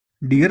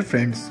Dear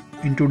friends,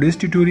 in today's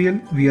tutorial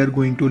we are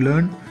going to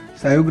learn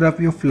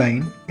SCIOGRAPHY of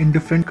line in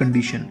different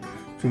conditions.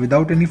 So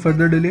without any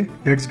further delay,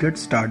 let's get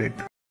started.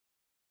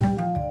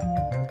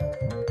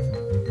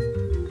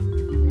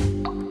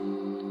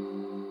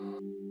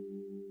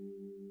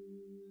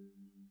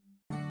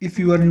 If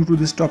you are new to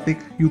this topic,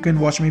 you can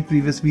watch my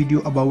previous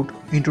video about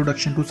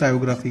Introduction to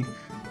SCIOGRAPHY.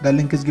 The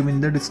link is given in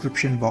the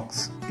description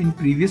box. In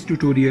previous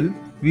tutorial,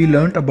 we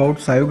learnt about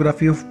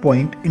SCIOGRAPHY of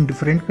point in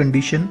different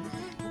conditions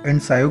and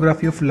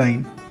SCIOGRAPHY of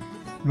line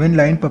when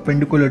line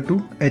perpendicular to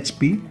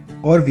HP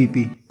or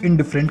VP in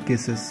different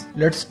cases.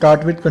 Let's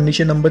start with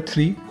condition number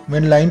 3,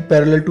 when line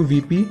parallel to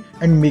VP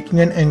and making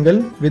an angle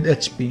with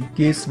HP.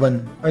 Case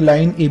 1. A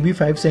line AB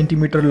 5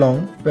 cm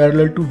long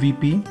parallel to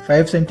VP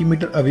 5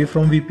 cm away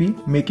from VP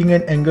making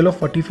an angle of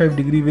 45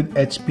 degree with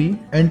HP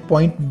and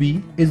point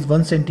B is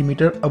 1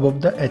 cm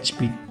above the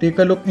HP. Take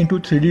a look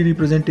into 3D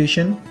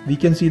representation. We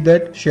can see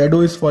that shadow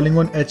is falling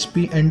on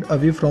HP and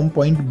away from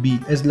point B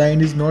as line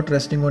is not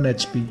resting on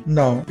HP.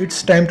 Now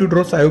it's time to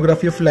draw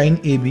SCIOGRAPHY of line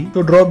AB.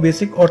 So draw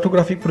basic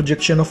orthographic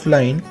projection of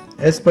line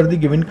as per the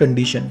given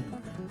condition.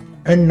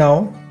 And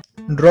now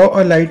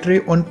draw a light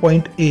ray on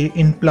point A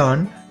in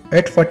plan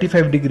at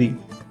 45 degree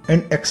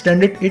and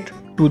extended it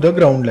to the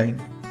ground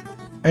line.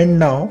 And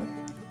now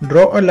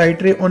draw a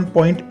light ray on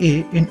point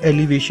A in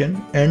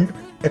elevation and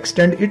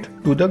extend it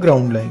to the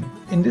ground line.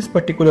 In this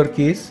particular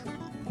case,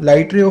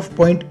 light ray of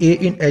point A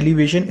in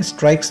elevation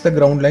strikes the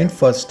ground line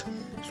first,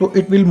 so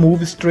it will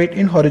move straight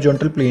in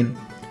horizontal plane,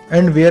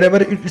 and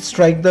wherever it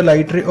strikes the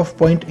light ray of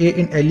point A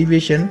in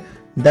elevation,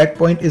 that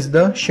point is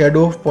the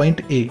shadow of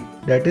point A,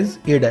 that is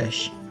A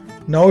dash.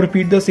 Now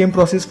repeat the same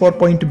process for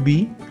point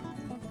B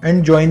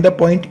and join the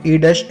point A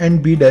dash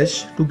and B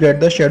dash to get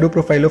the shadow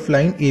profile of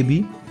line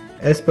AB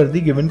as per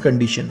the given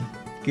condition.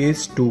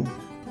 Case 2.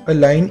 A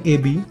line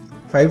AB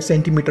 5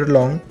 cm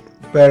long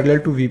parallel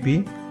to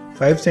VP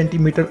 5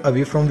 cm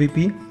away from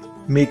VP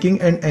making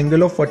an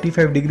angle of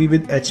 45 degree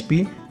with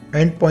HP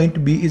and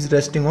point B is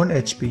resting on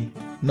HP.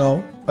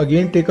 Now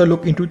again take a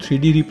look into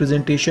 3D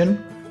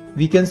representation.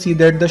 We can see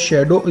that the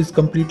shadow is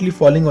completely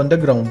falling on the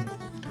ground,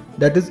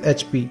 that is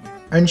HP,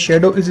 and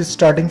shadow is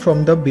starting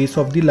from the base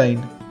of the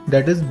line,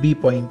 that is B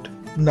point.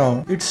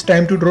 Now it's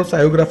time to draw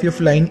SCIOGRAPHY of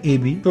line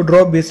AB. So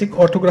draw basic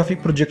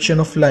orthographic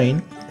projection of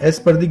line as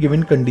per the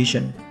given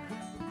condition.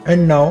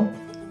 And now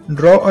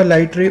draw a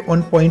light ray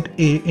on point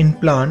A in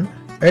plan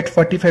at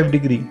 45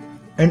 degree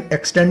and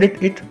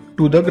extended it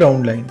to the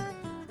ground line.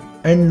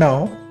 And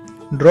now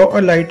draw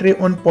a light ray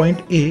on point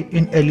A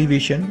in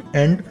elevation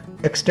and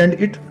extend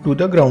it to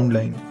the ground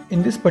line.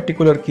 In this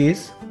particular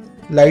case,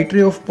 light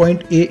ray of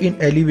point A in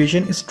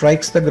elevation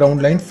strikes the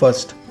ground line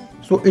first,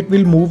 so it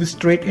will move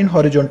straight in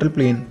horizontal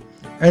plane,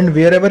 and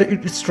wherever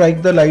it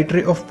strikes the light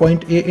ray of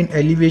point A in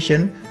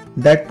elevation,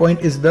 that point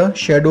is the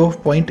shadow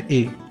of point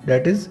A,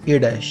 that is A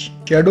dash.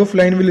 Shadow of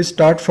line will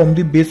start from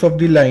the base of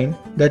the line,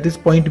 that is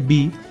point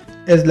B,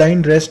 as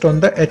line rests on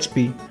the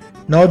HP.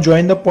 Now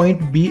join the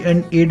point B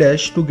and A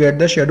dash to get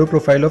the shadow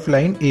profile of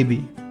line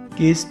AB.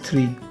 Case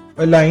 3.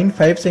 A line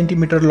 5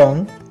 cm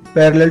long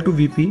parallel to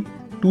VP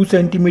 2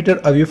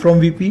 cm away from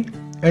VP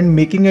and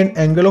making an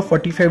angle of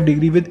 45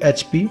 degree with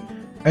HP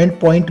and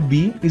point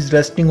B is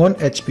resting on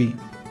HP.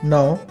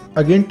 Now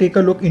again take a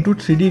look into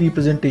 3D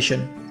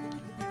representation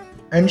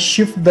and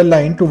shift the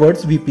line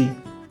towards VP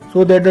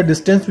so that the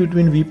distance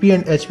between VP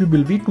and HP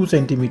will be 2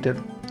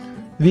 cm.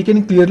 We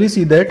can clearly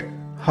see that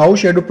how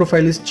shadow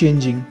profile is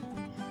changing.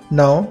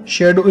 Now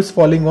shadow is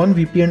falling on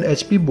VP and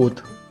HP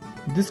both.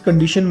 This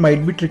condition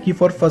might be tricky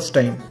for first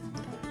time,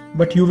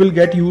 but you will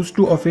get used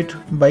to of it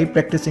by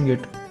practicing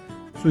it.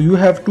 So you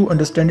have to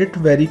understand it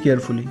very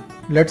carefully.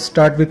 Let's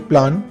start with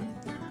plan.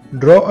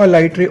 Draw a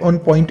light ray on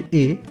point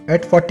A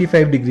at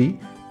 45 degree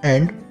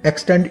and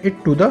extend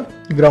it to the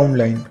ground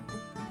line.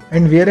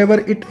 And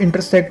wherever it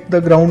intersects the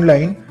ground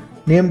line,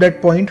 name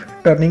that point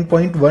turning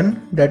point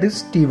 1, that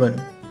is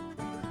T1.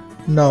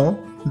 Now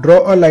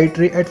draw a light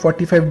ray at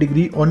 45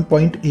 degree on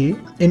point A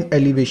in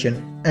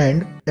elevation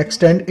and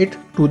extend it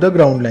to the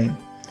ground line.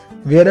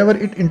 Wherever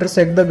it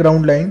intersects the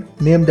ground line,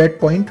 name that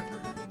point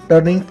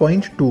turning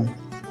point 2,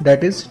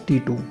 that is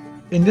T2.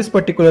 In this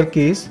particular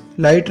case,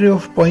 light ray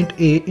of point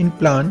A in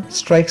plan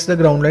strikes the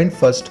ground line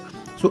first,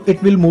 so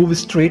it will move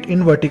straight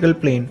in vertical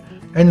plane,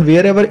 and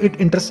wherever it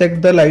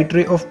intersects the light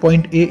ray of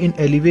point A in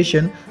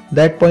elevation,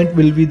 that point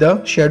will be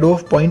the shadow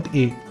of point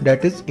A,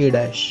 that is A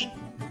dash.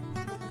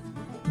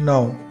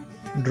 Now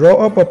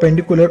draw a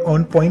perpendicular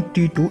on point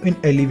T2 in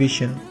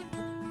elevation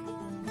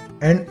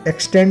and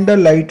extend the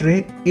light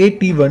ray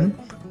AT1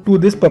 to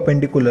this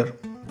perpendicular,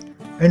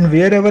 and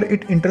wherever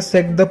it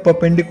intersects the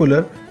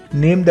perpendicular,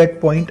 name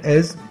that point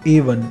as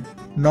A1.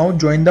 Now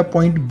join the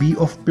point B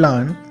of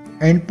plan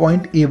and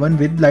point A1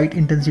 with light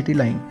intensity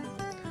line.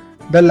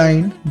 The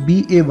line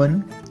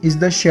BA1 is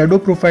the shadow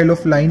profile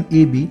of line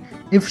AB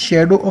if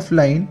shadow of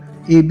line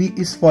AB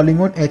is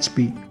falling on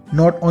HP,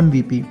 not on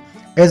VP,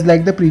 as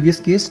like the previous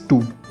case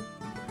 2.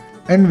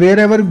 And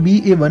wherever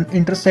BA1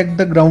 intersects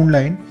the ground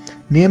line,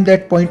 name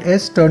that point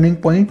as turning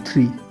point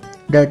 3,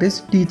 that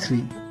is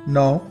T3.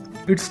 Now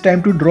It's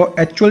time to draw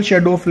actual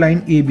shadow of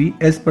line AB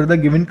as per the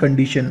given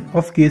condition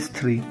of case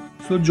 3.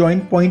 So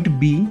join point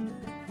B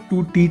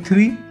to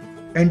T3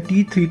 and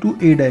T3 to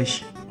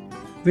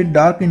A' with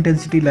dark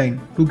intensity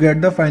line to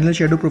get the final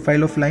shadow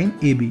profile of line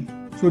AB.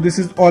 So this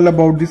is all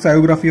about the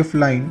SCIOGRAPHY of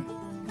line.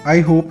 I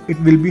hope it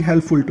will be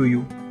helpful to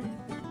you.